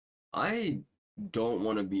I don't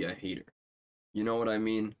want to be a hater. You know what I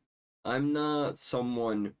mean? I'm not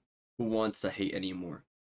someone who wants to hate anymore.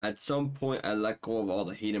 At some point, I let go of all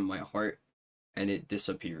the hate in my heart and it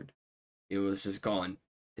disappeared. It was just gone.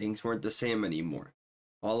 Things weren't the same anymore.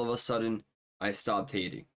 All of a sudden, I stopped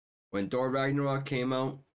hating. When Thor Ragnarok came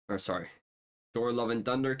out, or sorry, Thor Love and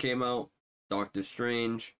Thunder came out, Doctor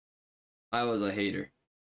Strange, I was a hater.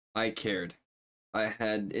 I cared. I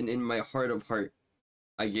had, in my heart of heart,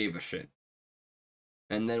 I gave a shit.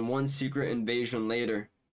 And then one Secret Invasion later,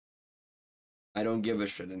 I don't give a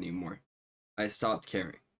shit anymore. I stopped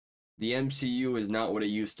caring. The MCU is not what it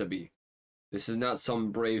used to be. This is not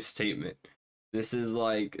some brave statement. This is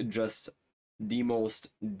like just the most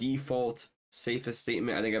default, safest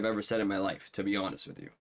statement I think I've ever said in my life, to be honest with you.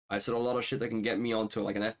 I said a lot of shit that can get me onto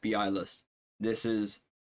like an FBI list. This is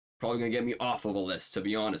probably gonna get me off of a list, to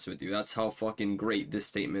be honest with you. That's how fucking great this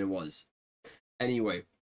statement was. Anyway.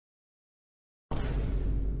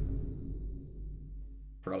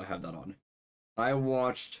 Forgot I had that on. I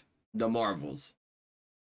watched The Marvels.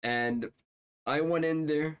 And I went in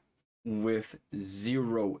there with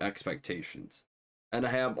zero expectations. And I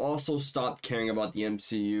have also stopped caring about the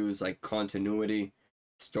MCU's like continuity,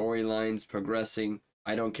 storylines, progressing.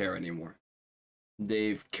 I don't care anymore.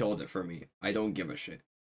 They've killed it for me. I don't give a shit.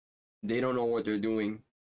 They don't know what they're doing.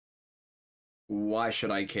 Why should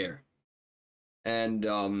I care? And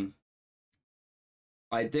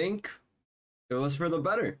I think it was for the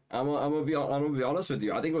better. I'm gonna be honest with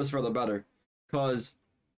you. I think it was for the better, cause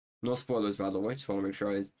no spoilers, by the way. Just want to make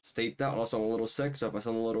sure I state that. Also, I'm a little sick, so if I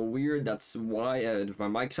sound a little weird, that's why. If my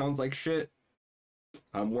mic sounds like shit,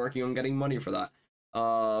 I'm working on getting money for that.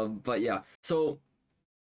 But yeah. So,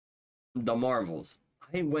 The Marvels.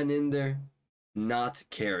 I went in there not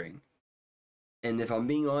caring. And if I'm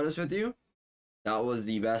being honest with you, that was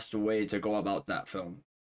the best way to go about that film.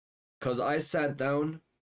 Because I sat down,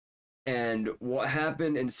 and what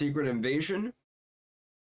happened in Secret Invasion,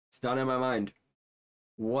 it's not in my mind.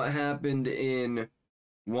 What happened in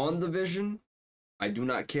WandaVision, I do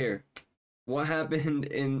not care. What happened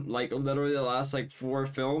in like literally the last like 4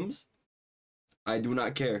 films, I do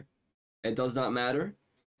not care. It does not matter.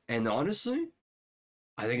 And honestly,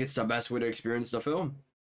 I think it's the best way to experience the film.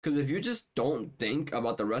 Because if you just don't think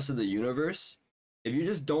about the rest of the universe, if you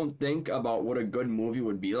just don't think about what a good movie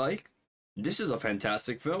would be like, this is a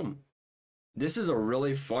fantastic film. This is a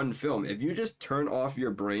really fun film. If you just turn off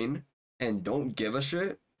your brain and don't give a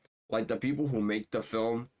shit, like the people who make the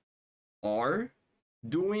film are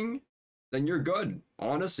doing, then you're good.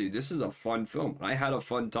 Honestly, this is a fun film. I had a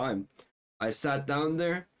fun time. I sat down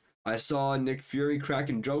there, I saw Nick Fury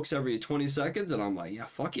cracking jokes every 20 seconds, and I'm like, yeah,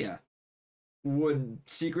 fuck yeah. Would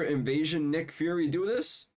Secret Invasion Nick Fury do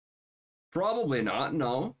this? Probably not,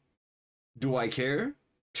 no. Do I care?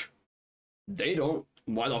 They don't.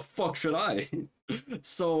 Why the fuck should I?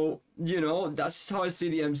 So, that's how I see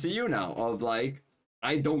the MCU now, of like,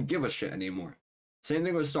 I don't give a shit anymore. Same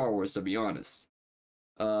thing with Star Wars, to be honest.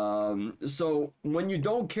 So when you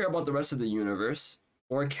don't care about the rest of the universe,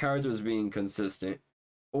 or characters being consistent,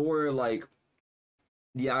 or like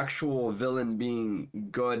the actual villain being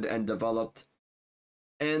good and developed,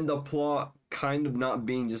 and the plot kind of not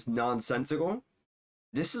being just nonsensical,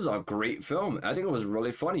 this is a great film. I think it was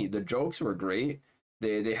really funny. The jokes were great.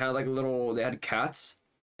 They had like they had cats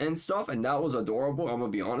and stuff, and that was adorable. I'm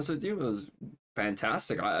gonna be honest with you, it was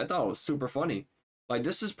fantastic. I thought it was super funny. Like,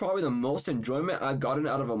 this is probably the most enjoyment I've gotten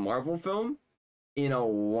out of a Marvel film in a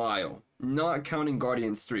while. Not counting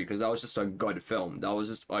Guardians 3, because that was just a good film. That was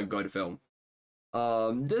just a good film.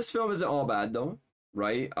 This film isn't all bad though,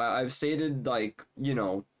 right? I've stated like,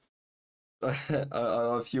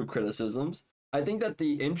 a few criticisms. I think that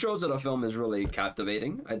the intros of the film is really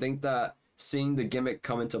captivating. I think that seeing the gimmick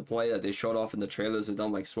come into play that they showed off in the trailers with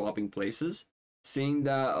them like swapping places, seeing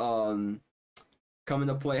that come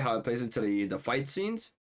into play how it plays into the fight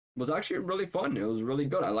scenes was actually really fun. It was really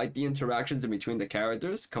good. I like the interactions in between the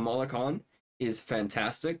characters. Kamala Khan is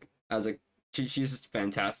fantastic as a she's just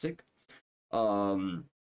fantastic.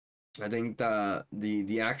 I think that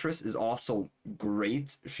the actress is also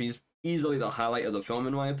great. She's easily the highlight of the film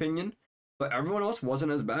in my opinion. But everyone else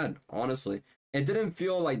wasn't as bad, honestly. It didn't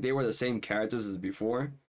feel like they were the same characters as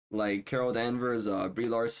before. Like Carol Danvers, Brie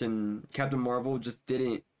Larson, Captain Marvel just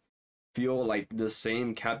didn't feel like the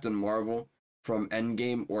same Captain Marvel from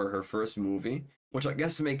Endgame or her first movie. Which I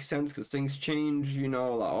guess makes sense because things change,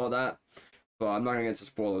 all that. But I'm not going to get into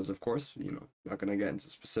spoilers, of course. Not going to get into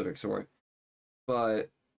specifics or. But,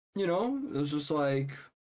 it was just like,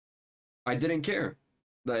 I didn't care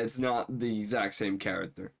that it's not the exact same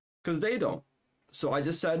character. Because they don't. So I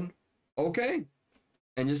just said, okay,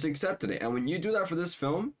 and just accepted it. And when you do that for this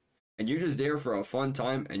film, and you're just there for a fun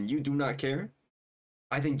time and you do not care,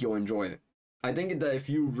 I think you'll enjoy it. I think that if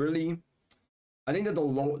you really, I think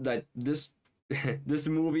that this this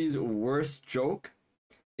movie's worst joke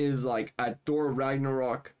is like at Thor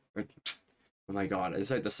Ragnarok. Oh my god, it's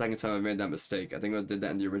like the second time I made that mistake. I think I did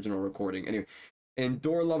that in the original recording. Anyway, in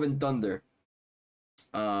Thor Love and Thunder,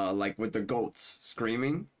 like with the goats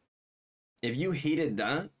screaming. If you hated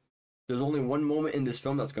that, there's only one moment in this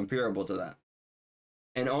film that's comparable to that.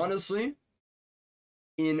 And honestly,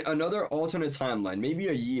 in another alternate timeline, maybe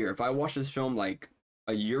a year, if I watched this film like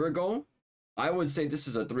a year ago, I would say this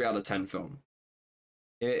is a 3 out of 10 film.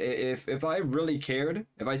 If I really cared,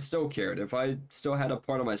 if I still cared, if I still had a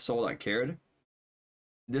part of my soul that cared,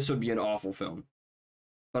 this would be an awful film.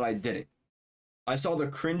 But I didn't. I saw the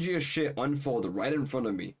cringiest shit unfold right in front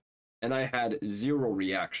of me, and I had zero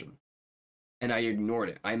reaction. And I ignored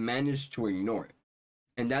it. I managed to ignore it.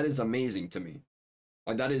 And that is amazing to me.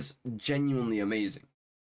 Like, that is genuinely amazing.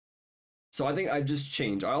 So I think I've just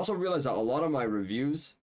changed. I also realized that a lot of my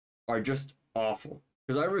reviews are just awful.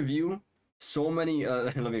 Because I review so many,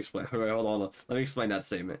 let me explain. Wait, hold on. Let me explain that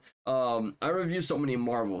statement. I review so many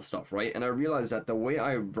Marvel stuff, right? And I realized that the way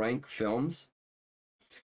I rank films,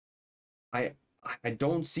 I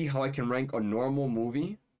don't see how I can rank a normal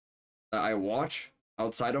movie that I watch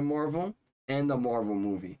outside of Marvel and the Marvel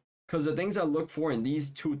movie. Because the things I look for in these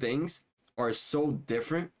two things are so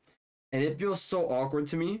different. And it feels so awkward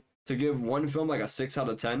to me to give one film like a 6 out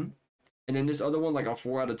of 10. And then this other one like a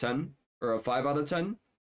 4 out of 10. Or a 5 out of 10.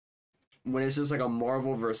 When it's just like a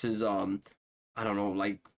Marvel versus, I don't know,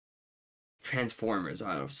 like Transformers.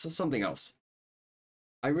 I don't know, something else.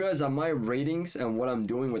 I realize that my ratings and what I'm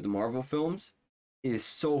doing with the Marvel films is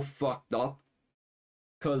so fucked up.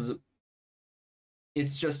 Because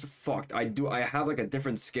it's just fucked. I have like a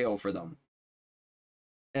different scale for them.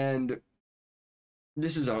 And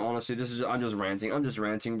this is honestly, I'm just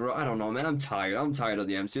ranting, bro. I don't know, man. I'm tired of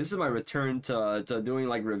the MCU. This is my return to doing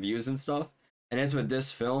like reviews and stuff. And it's with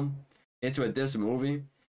this film. It's with this movie.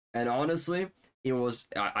 And honestly,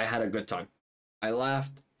 I had a good time. I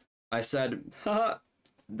laughed. I said, haha,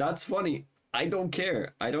 that's funny. I don't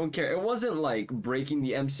care. It wasn't like breaking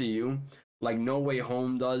the MCU like No Way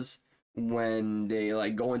Home does when they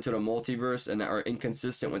like go into the multiverse and are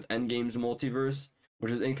inconsistent with Endgame's multiverse,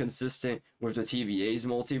 which is inconsistent with the TVA's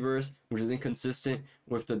multiverse, which is inconsistent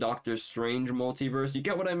with the Doctor Strange multiverse. You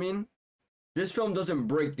get what I mean? This film doesn't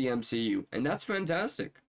break the MCU, and that's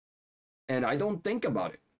fantastic. And I don't think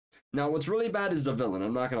about it. Now, what's really bad is the villain.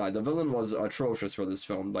 I'm not gonna lie. The villain was atrocious for this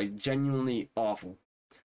film. Like, genuinely awful.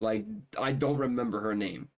 Like, I don't remember her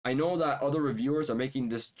name. I know that other reviewers are making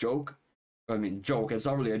this joke. I mean, joke. It's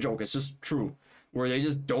not really a joke. It's just true. Where they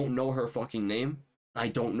just don't know her fucking name. I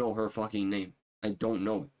don't know her fucking name. I don't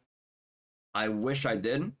know it. I wish I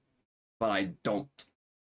did, but I don't.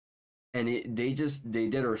 And they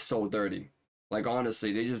did her so dirty. Like,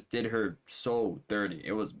 honestly, they just did her so dirty.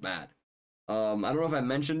 It was bad. I don't know if I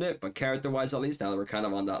mentioned it, but character-wise, at least, now that we're kind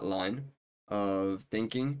of on that line of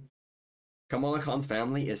thinking, Kamala Khan's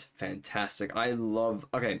family is fantastic.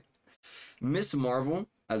 Okay, Miss Marvel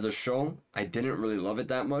as a show, I didn't really love it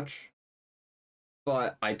that much,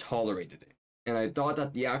 but I tolerated it. And I thought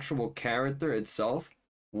that the actual character itself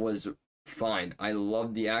was fine. I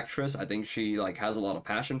love the actress. I think she like has a lot of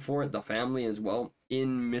passion for it. The family as well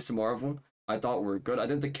in Miss Marvel, I thought were good. I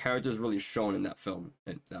think the character's really shown in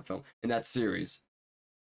that series.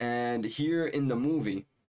 And here in the movie,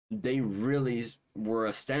 they really were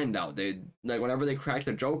a standout. They like whenever they cracked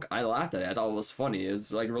a joke, I laughed at it. I thought it was funny. It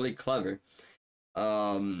was like really clever.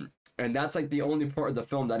 And that's like the only part of the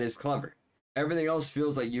film that is clever. Everything else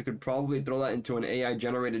feels like you could probably throw that into an AI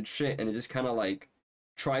generated shit and it just kind of like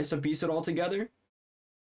tries to piece it all together.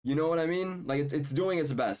 You know what I mean? Like it's doing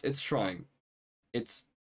its best. It's trying.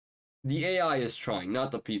 The AI is trying, not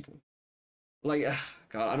the people. Like,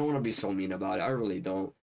 God, I don't want to be so mean about it. I really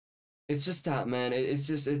don't. It's just that, man. It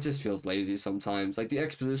just feels lazy sometimes. Like the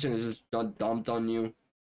exposition is just dumped on you.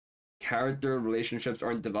 Character relationships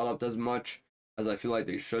aren't developed as much as I feel like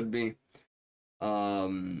they should be.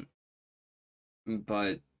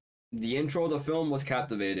 But the intro of the film was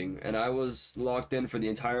captivating, and I was locked in for the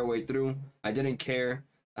entire way through. I didn't care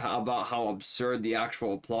about how absurd the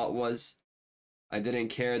actual plot was. I didn't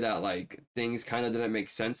care that like things kind of didn't make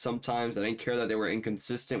sense sometimes. I didn't care that they were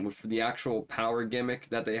inconsistent with the actual power gimmick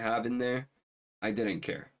that they have in there. I didn't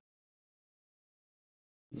care.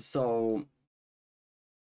 So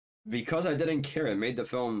because I didn't care, it made the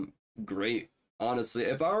film great. Honestly,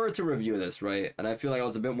 if I were to review this, right, and I feel like I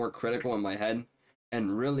was a bit more critical in my head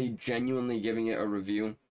and really genuinely giving it a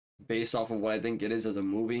review, based off of what I think it is as a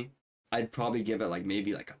movie, I'd probably give it like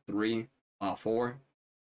maybe like a 3, 4,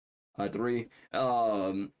 a 3.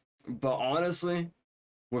 But honestly,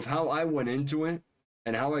 with how I went into it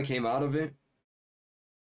and how I came out of it,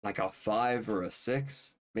 like a 5 or a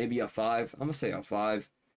 6, maybe a 5. I'm gonna say a 5.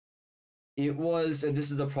 It was, and this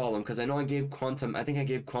is the problem, because I know I gave I think I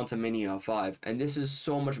gave Quantumania a 5, and this is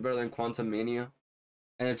so much better than Quantumania,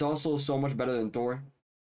 and it's also so much better than Thor,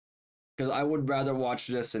 because I would rather watch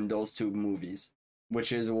this than those two movies,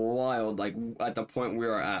 which is wild, like, at the point we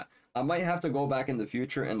are at. I might have to go back in the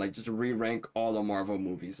future and, like, just re-rank all the Marvel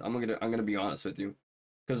movies. I'm gonna be honest with you,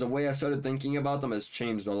 because the way I started thinking about them has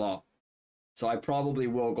changed a lot. So I probably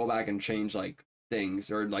will go back and change, like,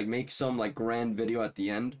 things, or like make some like grand video at the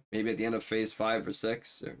end, maybe at the end of phase 5 or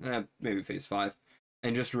 6, or maybe phase 5,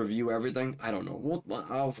 and just review everything. I don't know.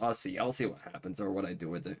 I'll see what happens or what I do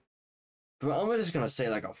with it. But I'm just gonna say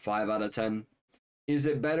like a 5 out of 10. Is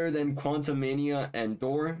it better than Quantumania and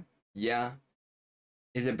Thor? Yeah.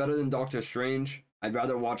 Is it better than Doctor Strange? I'd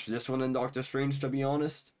rather watch this one than Doctor Strange, to be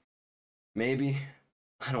honest. Maybe.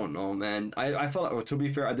 I don't know, man. I felt, to be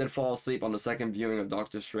fair, I did fall asleep on the second viewing of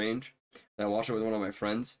Doctor Strange. I watched it with one of my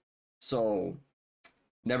friends. So,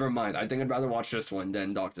 never mind. I think I'd rather watch this one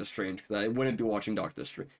than Doctor Strange, because I wouldn't be watching Doctor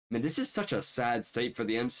Strange. Man, this is such a sad state for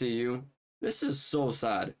the MCU. This is so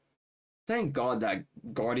sad. Thank God that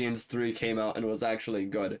Guardians 3 came out and was actually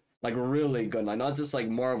good. Like, really good. Like, not just, like,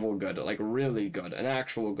 Marvel good. Like, really good. An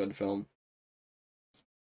actual good film.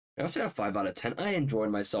 I'll say a 5 out of 10. I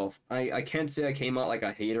enjoyed myself. I can't say I came out like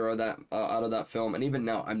a hater of that out of that film, and even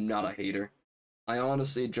now, I'm not a hater. I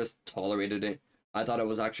honestly just tolerated it. I thought it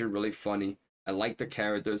was actually really funny. I liked the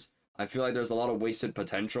characters. I feel like there's a lot of wasted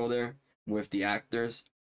potential there with the actors,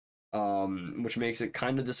 which makes it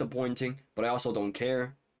kind of disappointing, but I also don't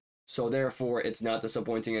care. So therefore, it's not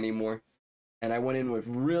disappointing anymore. And I went in with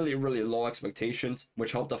really, really low expectations,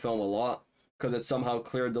 which helped the film a lot, because it somehow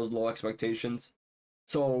cleared those low expectations.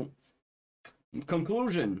 So,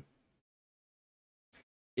 conclusion.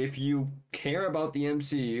 If you care about the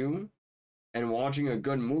MCU and watching a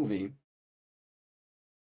good movie,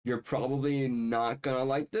 you're probably not gonna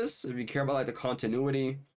like this. If you care about like the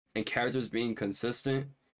continuity and characters being consistent,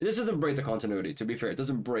 this doesn't break the continuity, to be fair. It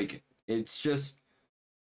doesn't break it. It's just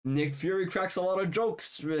Nick Fury cracks a lot of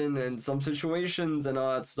jokes in some situations and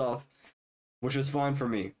all that stuff, which is fine for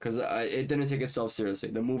me, because it didn't take itself seriously.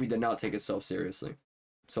 The movie did not take itself seriously.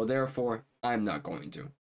 So therefore, I'm not going to.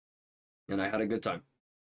 And I had a good time.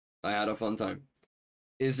 I had a fun time.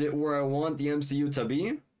 Is it where I want the MCU to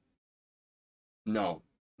be? No.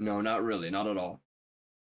 No, not really. Not at all.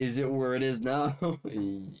 Is it where it is now?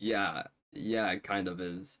 Yeah. Yeah, it kind of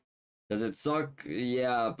is. Does it suck?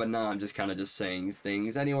 Yeah, but no, I'm just kind of just saying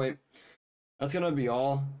things. Anyway, that's gonna be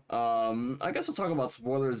all. I guess I'll talk about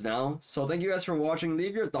spoilers now. So thank you guys for watching.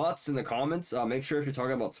 Leave your thoughts in the comments. Make sure if you're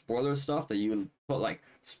talking about spoiler stuff that you put like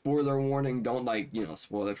spoiler warning. Don't like, you know,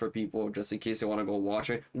 spoil it for people just in case they want to go watch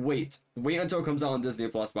it. Wait until it comes out on Disney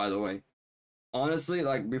Plus, by the way. Honestly,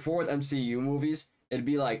 like before with MCU movies, it'd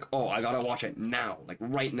be like, oh, I gotta watch it now. Like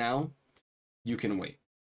right now, you can wait.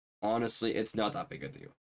 Honestly, it's not that big a deal.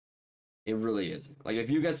 It really isn't. Like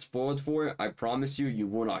if you get spoiled for it, I promise you, you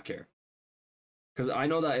will not care. Because I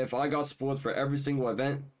know that if I got spoiled for every single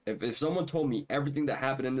event, if someone told me everything that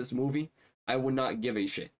happened in this movie, I would not give a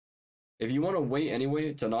shit. If you want to wait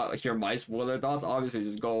anyway to not hear my spoiler thoughts, obviously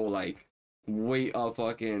just go like wait a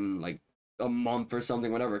fucking like a month or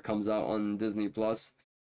something whenever it comes out on Disney Plus.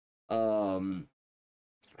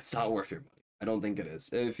 It's not worth your money. I don't think it is.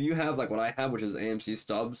 If you have like what I have, which is AMC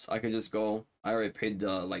stubs, I could just go. I already paid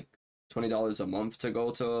the like $20 a month to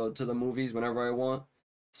go to the movies whenever I want.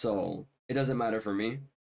 So it doesn't matter for me.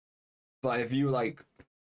 But if you like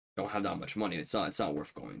don't have that much money, it's not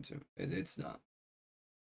worth going to. It's not.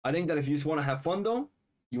 I think that if you just want to have fun though,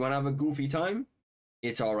 you want to have a goofy time,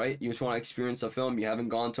 it's alright. You just want to experience a film, you haven't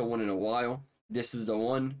gone to one in a while, this is the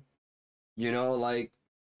one. You know, like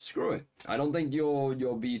screw it. I don't think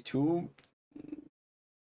you'll be too.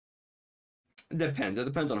 It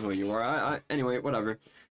depends on who you are. Anyway, whatever.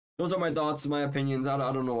 Those are my thoughts, my opinions. I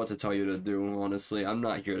don't know what to tell you to do, honestly. I'm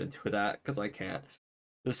not here to do that, because I can't.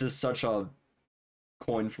 This is such a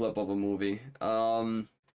coin flip of a movie.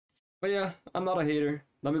 But yeah, I'm not a hater.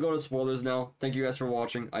 Let me go to spoilers now. Thank you guys for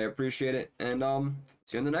watching. I appreciate it. And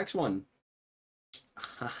see you in the next one.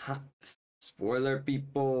 Spoiler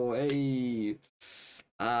people. Hey.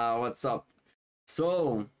 What's up?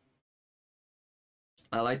 So,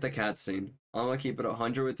 I like the cat scene. I'm gonna keep it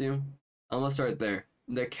 100 with you. I'm gonna start there.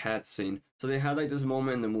 the cat scene. So they had like this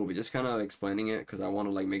moment in the movie, just kind of explaining it because I want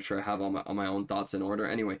to like make sure I have all my own thoughts in order.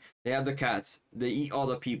 Anyway, they have the cats. They eat all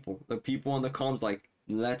the people. The people on the comms like,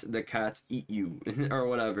 let the cats eat you or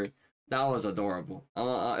whatever. That was adorable. It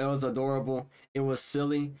was adorable. It was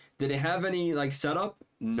silly. Did it have any like setup?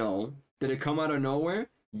 No. Did it come out of nowhere?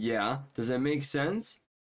 Yeah. Does it make sense?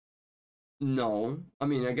 No. I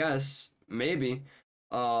mean, I guess maybe.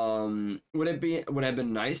 Would it have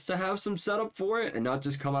been nice to have some setup for it and not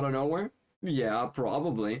just come out of nowhere? Yeah,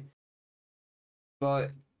 probably.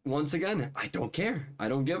 But once again, I don't care. I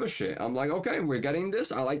don't give a shit. I'm like, okay, we're getting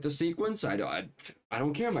this. I like the sequence. I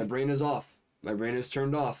don't care. My brain is off. My brain is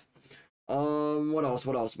turned off. What else?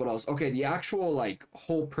 What else? What else? Okay, the actual like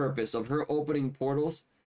whole purpose of her opening portals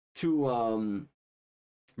to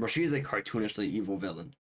well, she's a cartoonishly evil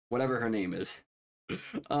villain. Whatever her name is.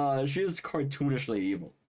 She is cartoonishly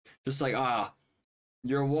evil. Just like,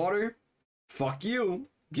 your water? Fuck you.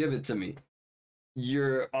 Give it to me.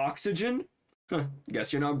 Your oxygen?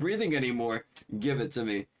 Guess you're not breathing anymore. Give it to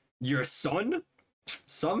me. Your sun?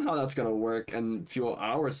 Somehow that's gonna work and fuel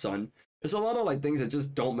our sun. There's a lot of like things that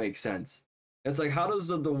just don't make sense. It's like, how does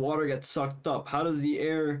the water get sucked up? How does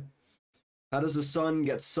the sun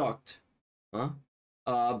get sucked? Huh?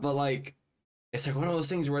 But like, it's like one of those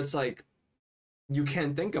things where it's like, you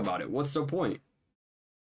can't think about it. What's the point?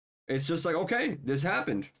 It's just like, okay, this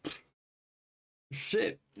happened.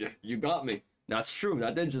 Shit, you got me. That's true.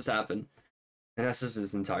 That did just happen. And that's just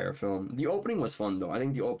this entire film. The opening was fun, though. I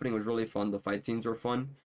think the opening was really fun. The fight scenes were fun.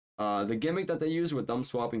 The gimmick that they used with them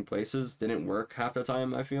swapping places didn't work half the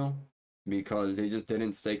time, I feel. Because they just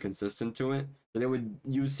didn't stay consistent to it. So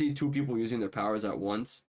you'd see two people using their powers at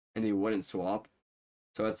once, and they wouldn't swap.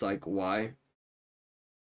 So it's like, why?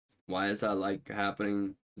 Why is that like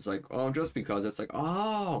happening? It's like, oh, just because. It's like,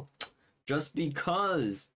 oh, just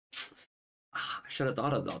because. I should have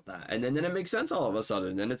thought about that. And then it makes sense all of a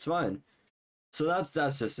sudden, and it's fine. So that's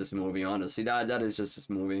just this movie, honestly. That is just this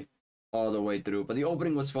movie all the way through. But the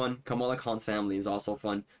opening was fun. Kamala Khan's family is also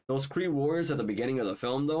fun. Those Kree warriors at the beginning of the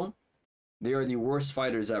film, though, they are the worst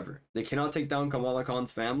fighters ever. They cannot take down Kamala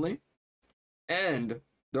Khan's family. And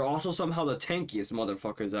they're also somehow the tankiest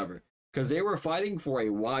motherfuckers ever. Because they were fighting for a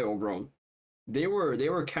while, bro. They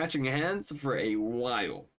were catching hands for a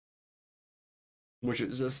while. Which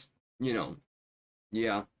is just,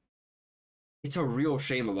 yeah. It's a real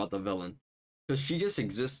shame about the villain. Because she just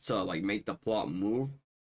exists to, like, make the plot move.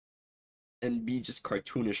 And be just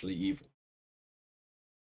cartoonishly evil.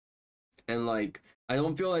 And, like, I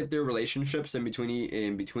don't feel like their relationships in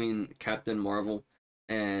between Captain Marvel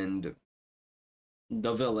and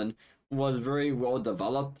the villain was very well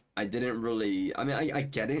developed. I didn't really, I mean, I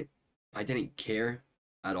get it. I didn't care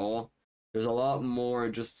at all. There's a lot more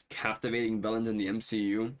just captivating villains in the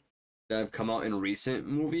MCU that have come out in recent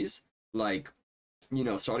movies. Like,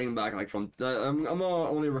 starting back like from, I'm gonna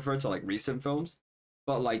only refer to like recent films,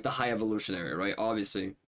 but like the High Evolutionary, right?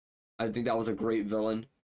 Obviously, I think that was a great villain.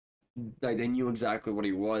 Like, they knew exactly what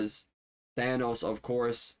he was. Thanos, of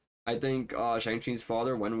course. I think Shang-Chi's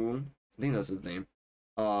father, Wenwu, I think that's his name.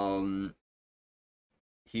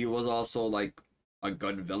 He was also like a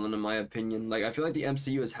good villain in my opinion. Like, I feel like the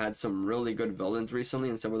MCU has had some really good villains recently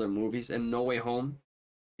in some of their movies, and No Way Home,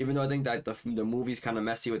 even though I think that the movie's kind of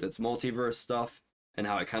messy with its multiverse stuff and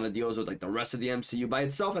how it kind of deals with like the rest of the MCU by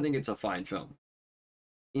itself, I think it's a fine film.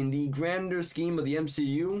 In the grander scheme of the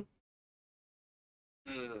MCU,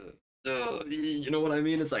 you know what I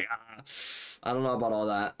mean? It's like, I don't know about all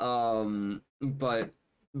that.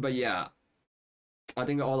 But yeah, I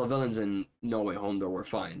think all the villains in No Way Home though were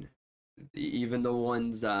fine, even the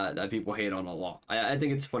ones that people hate on a lot. I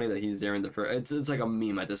think it's funny that he's there in the first. It's like a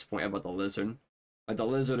meme at this point about the lizard. Like, the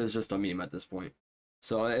lizard is just a meme at this point.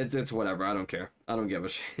 So it's whatever. I don't care. I don't give a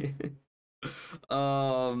shit.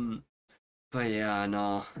 But yeah,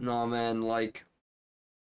 no, man. Like,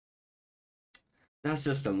 that's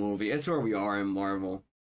just a movie. It's where we are in Marvel.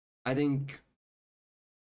 I think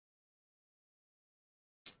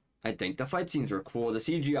the fight scenes were cool. The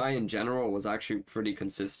CGI in general was actually pretty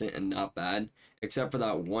consistent and not bad, except for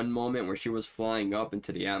that one moment where she was flying up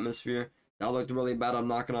into the atmosphere. That looked really bad, I'm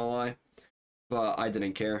not gonna lie. But I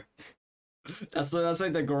didn't care. That's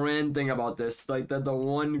like the grand thing about this. Like, the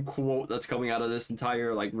one quote that's coming out of this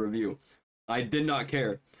entire like review. I did not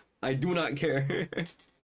care. I do not care.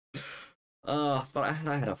 But I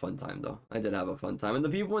had a fun time though. I did have a fun time. And the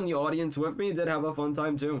people in the audience with me did have a fun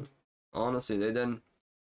time too. Honestly, they did.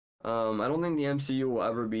 I don't think the MCU will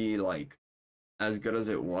ever be like as good as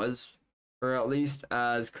it was, or at least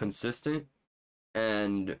as consistent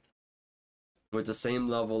and with the same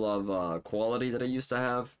level of quality that it used to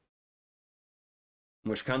have.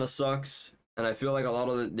 which kind of sucks. And I feel like a lot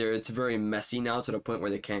of it's very messy now to the point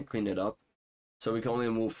where they can't clean it up. So we can only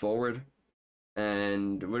move forward,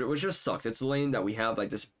 and which just sucks. It's lame that we have like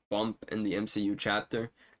this bump in the MCU chapter,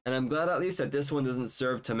 and I'm glad at least that this one doesn't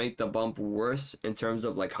serve to make the bump worse in terms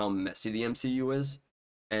of like how messy the MCU is,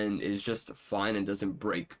 and is just fine and doesn't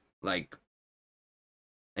break like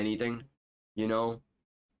anything, you know.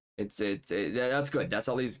 That's good. That's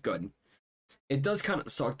at least good. It does kind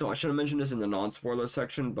of suck though. I should have mentioned this in the non-spoiler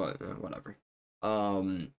section, but whatever.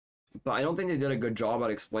 But I don't think they did a good job at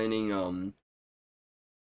explaining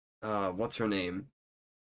what's her name,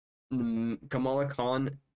 Kamala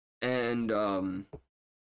Khan and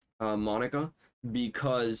Monica,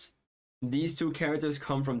 because these two characters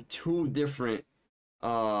come from two different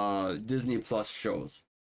Disney Plus shows.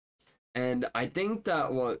 And I think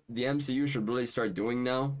that what the MCU should really start doing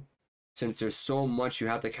now, since there's so much you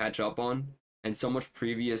have to catch up on and so much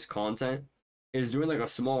previous content, is doing like a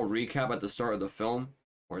small recap at the start of the film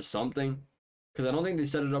or something, because I don't think they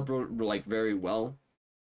set it up like very well.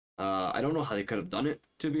 I don't know how they could have done it,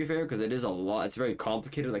 to be fair, because it is a lot. It's very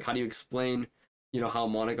complicated. Like, how do you explain, you know, how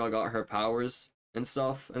Monica got her powers and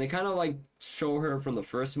stuff? And they kind of like show her from the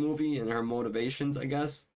first movie and her motivations, I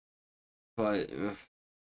guess. But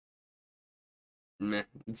meh,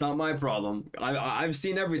 it's not my problem. I've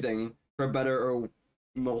seen everything, for better or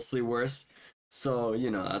mostly worse. So,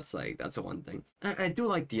 you know, that's one thing. I do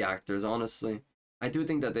like the actors, honestly. I do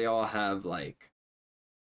think that they all have like,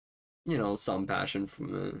 you know, some passion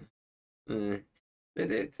for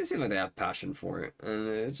they seem like they have passion for it, and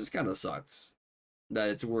it just kind of sucks that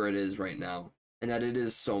it's where it is right now, and that it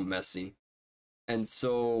is so messy and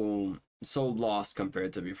so lost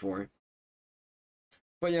compared to before.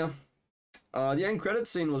 But yeah, the end credit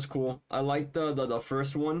scene was cool. I liked the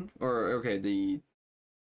first one, or okay, the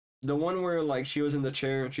one where like she was in the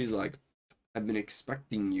chair and she's like, "I've been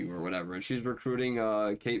expecting you" or whatever, and she's recruiting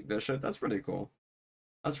Kate Bishop. That's pretty cool.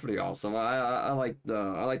 That's pretty awesome. I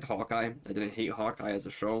liked Hawkeye. I didn't hate Hawkeye as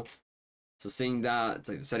a show. So seeing that, it's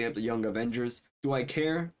like setting up the Young Avengers. Do I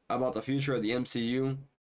care about the future of the MCU?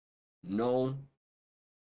 No.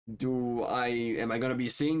 Am I gonna be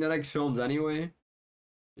seeing the next films anyway?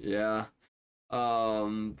 Yeah.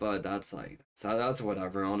 But that's like that's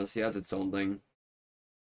whatever, honestly. That's its own thing.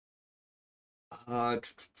 And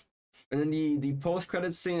then the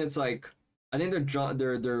post-credits scene, it's like I think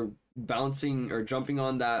they're bouncing or jumping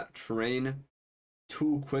on that train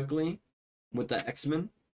too quickly with the X-Men.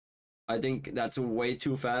 I think that's way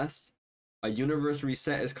too fast. A universe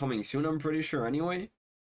reset is coming soon, I'm pretty sure, anyway.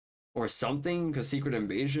 Or something, because Secret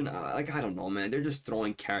Invasion, I don't know, man. They're just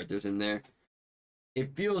throwing characters in there.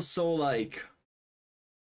 It feels so like,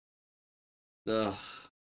 ugh.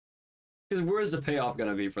 Because where's the payoff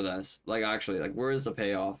gonna be for this? Like, actually, like, where is the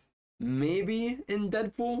payoff? Maybe in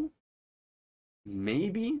Deadpool?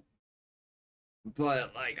 Maybe?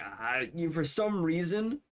 But, like, for some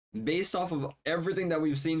reason, based off of everything that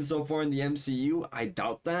we've seen so far in the MCU, I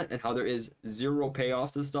doubt that, and how there is zero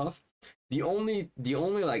payoff to stuff. The only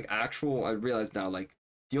like actual, I realize now, like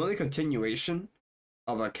the only continuation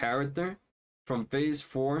of a character from Phase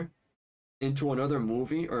 4 into another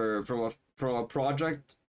movie, or from a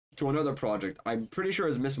project to another project, I'm pretty sure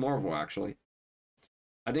is Miss Marvel, actually.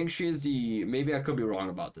 I think she is maybe I could be wrong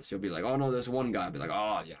about this. You'll be like, oh no, there's one guy. I'll be like,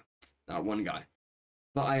 oh yeah, that one guy.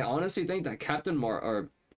 But I honestly think that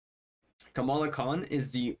Kamala Khan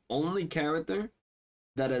is the only character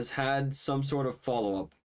that has had some sort of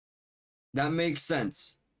follow-up. That makes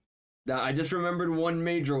sense. That I just remembered one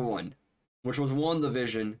major one, which was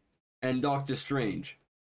WandaVision and Doctor Strange.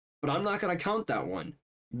 But I'm not going to count that one,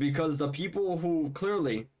 because the people who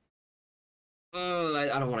clearly... I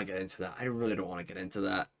don't want to get into that. I really don't want to get into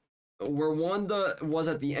that. Where Wanda was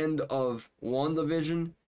at the end of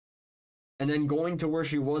WandaVision, and then going to where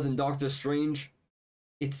she was in Doctor Strange,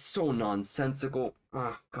 it's so nonsensical.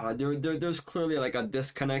 Oh god, there's clearly like a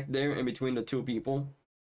disconnect there in between the two people,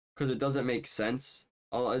 because it doesn't make sense.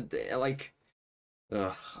 Like,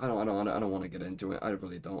 I don't want to get into it. I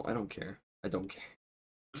really don't. I don't care. I don't care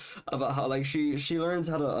about how like she learns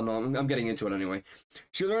how to. No, I'm getting into it anyway.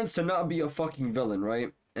 She learns to not be a fucking villain,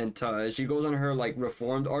 right? And she goes on her like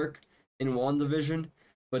reformed arc in WandaVision,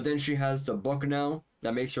 but then she has the book now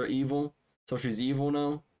that makes her evil, so she's evil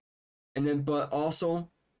now. And then, but also,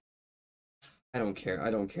 I don't care.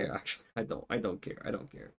 Actually, I don't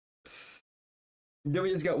care. Did we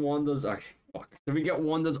just get Wanda's arc? Fuck. Did we get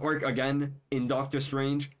Wanda's arc again in Doctor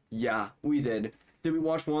Strange? Yeah, we did. Did we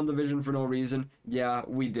watch WandaVision for no reason? Yeah,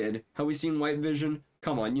 we did. Have we seen White Vision?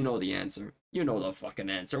 Come on, you know the answer. You know the fucking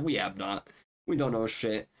answer. We have not. We don't know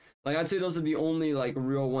shit. Like, I'd say those are the only, like,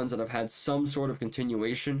 real ones that have had some sort of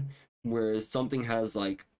continuation, where something has,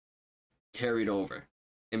 like, carried over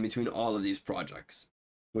in between all of these projects,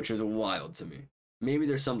 which is wild to me. Maybe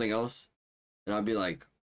there's something else, and I'd be like,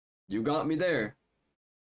 you got me there.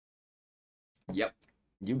 Yep,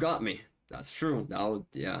 you got me. That's true. Now,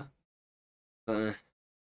 yeah. Uh,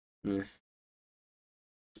 eh.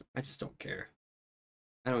 I just don't care.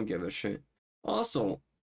 I don't give a shit. Also,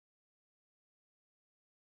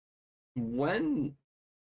 when,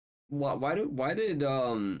 why did,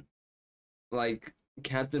 like,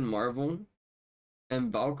 Captain Marvel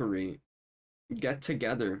and Valkyrie get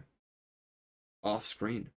together off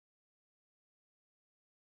screen?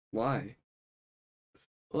 Why?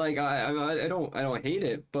 Like, I don't hate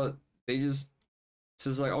it, but they just, it's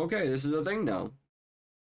just like, okay, this is a thing now.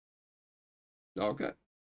 Okay.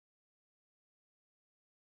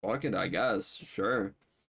 Fuck it, I guess. Sure.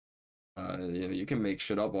 You know, you can make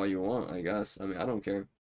shit up all you want, I guess. I mean, I don't care.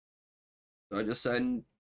 So I just said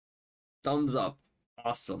thumbs up.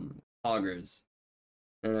 Awesome. Poggers.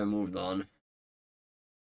 And I moved on.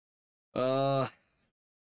 I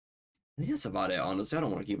think that's about it, honestly. I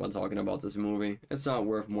don't want to keep on talking about this movie. It's not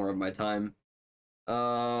worth more of my time.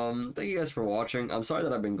 Thank you guys for watching. I'm sorry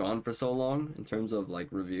that I've been gone for so long in terms of like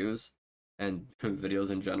reviews and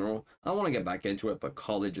videos in general. I want to get back into it, but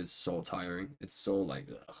college is so tiring. It's so like,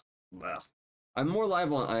 ugh. I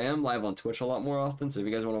am live on Twitch a lot more often, so if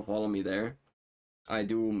you guys want to follow me there, I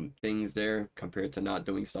do things there compared to not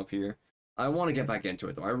doing stuff here. I want to get back into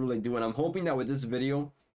it though. I really do, and I'm hoping that with this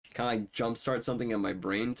video, kind of like jumpstart something in my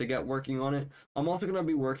brain to get working on it. I'm also gonna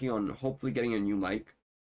be working on hopefully getting a new mic.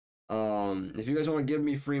 If you guys want to give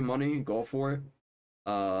me free money, go for it.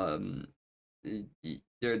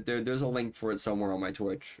 There's a link for it somewhere on my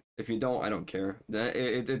Twitch. If you don't, I don't care.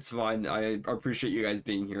 It's fine. I appreciate you guys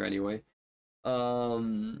being here anyway.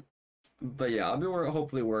 But yeah, I'll be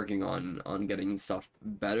hopefully working on getting stuff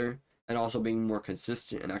better and also being more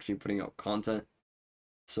consistent and actually putting out content.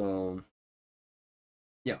 So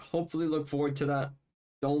yeah, hopefully look forward to that.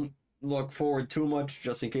 Don't look forward too much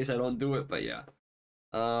just in case I don't do it, but yeah.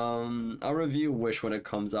 I'll review Wish when it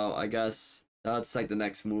comes out, I guess. That's like the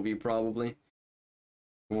next movie probably.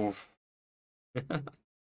 Oof.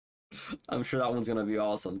 I'm sure that one's gonna be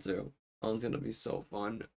awesome too. That one's gonna be so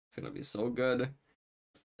fun. It's gonna be so good.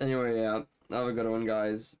 Anyway, yeah. Have a good one,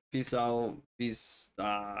 guys. Peace out. Peace.